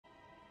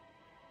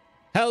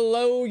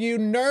Hello, you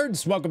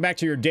nerds! Welcome back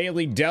to your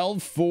daily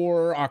delve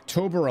for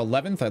October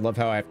 11th. I love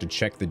how I have to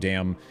check the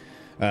damn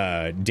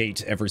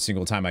date every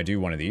single time I do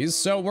one of these.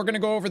 So we're going to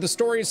go over the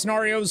story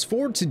scenarios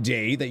for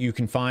today that you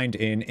can find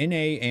in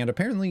NA and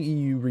apparently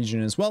EU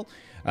region as well.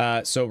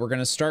 So we're going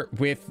to start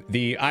with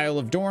the Isle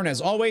of Dorn.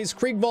 As always,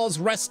 Kriegval's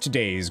rest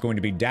day is going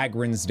to be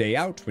Dagran's day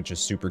out, which is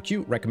super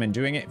cute. Recommend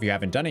doing it if you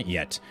haven't done it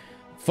yet.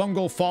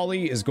 Fungal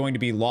Folly is going to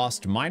be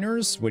Lost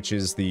Miners, which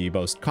is the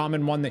most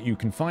common one that you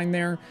can find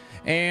there.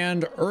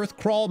 And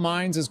Earthcrawl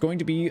Mines is going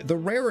to be the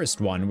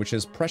rarest one, which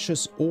is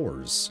Precious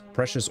Ores.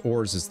 Precious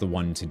Ores is the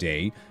one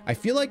today. I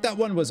feel like that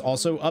one was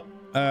also up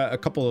a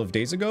couple of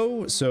days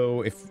ago,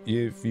 so if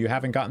you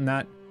haven't gotten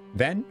that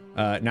then,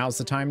 now's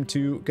the time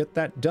to get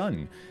that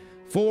done.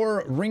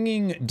 For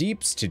Ringing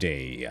Deeps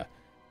today,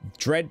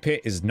 Dread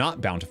Pit is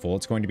not bountiful.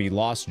 It's going to be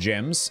Lost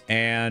Gems,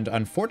 and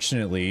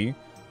unfortunately,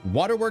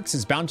 Waterworks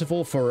is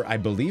bountiful for, I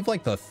believe,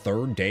 like the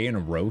third day in a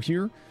row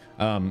here.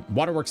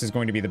 Waterworks is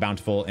going to be the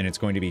bountiful, and it's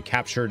going to be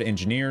Captured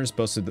Engineers.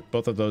 Both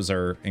of those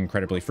are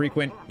incredibly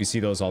frequent. You see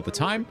those all the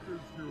time.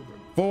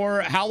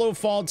 For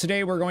HALLOWFALL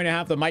today, we're going to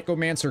have the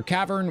Mycomancer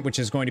Cavern, which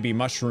is going to be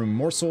Mushroom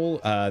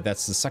Morsel.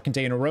 That's the second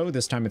day in a row.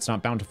 This time it's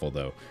not bountiful,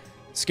 though.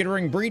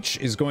 Skittering Breach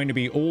is going to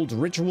be Old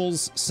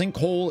Rituals.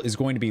 Sinkhole is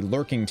going to be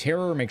Lurking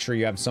Terror. Make sure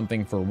you have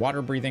something for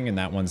water breathing, and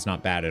that one's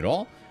not bad at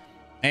all.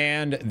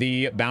 And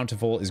the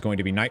Bountiful is going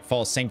to be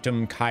Nightfall,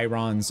 Sanctum,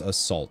 Kyron's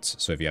Assault.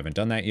 So if you haven't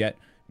done that yet,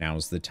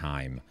 now's the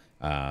time.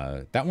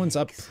 That one's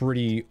up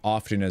pretty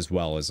often as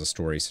well as a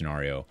story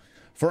scenario.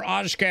 For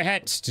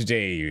KAHET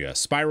today,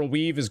 Spiral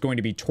Weave is going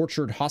to be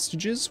Tortured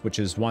Hostages, which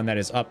is one that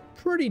is up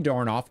pretty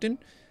darn often.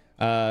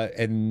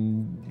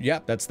 And yeah,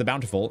 that's the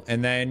Bountiful.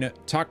 And then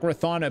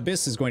Tak-Rethan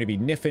Abyss is going to be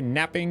Niffen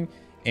Napping,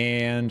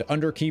 and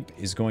Underkeep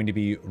is going to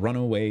be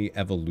Runaway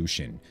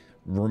Evolution.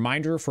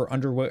 Reminder for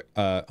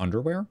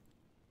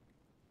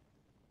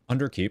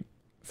Underkeep,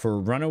 for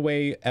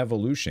Runaway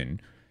Evolution,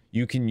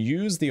 you can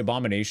use the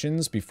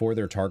abominations before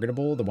they're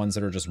targetable, the ones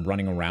that are just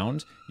running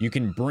around. You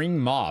can bring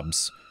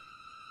mobs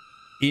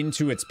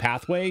into its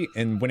pathway,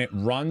 and when it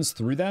runs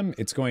through them,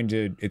 it's going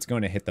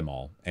to hit them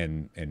all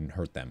and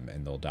hurt them,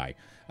 and they'll die.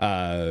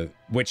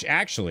 Which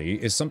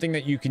actually is something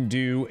that you can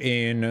do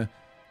in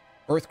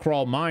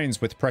Earthcrawl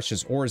Mines with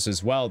Precious Ores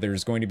as well.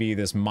 There's going to be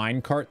this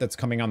minecart that's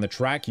coming on the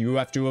track. You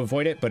have to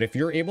avoid it, but if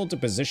you're able to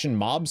position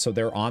mobs so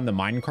they're on the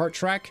minecart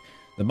track,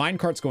 the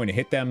minecart's going to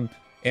hit them,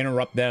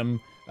 interrupt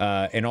them,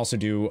 and also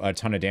do a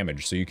ton of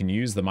damage. So you can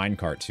use the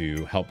minecart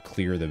to help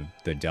clear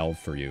the delve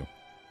for you.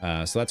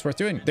 So that's worth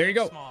doing. There you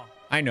go.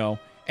 I know.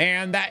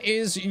 And that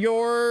is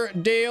your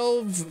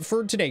delve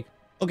for today.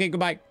 Okay,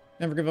 goodbye.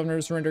 Never give up, never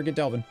surrender, get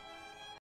delving.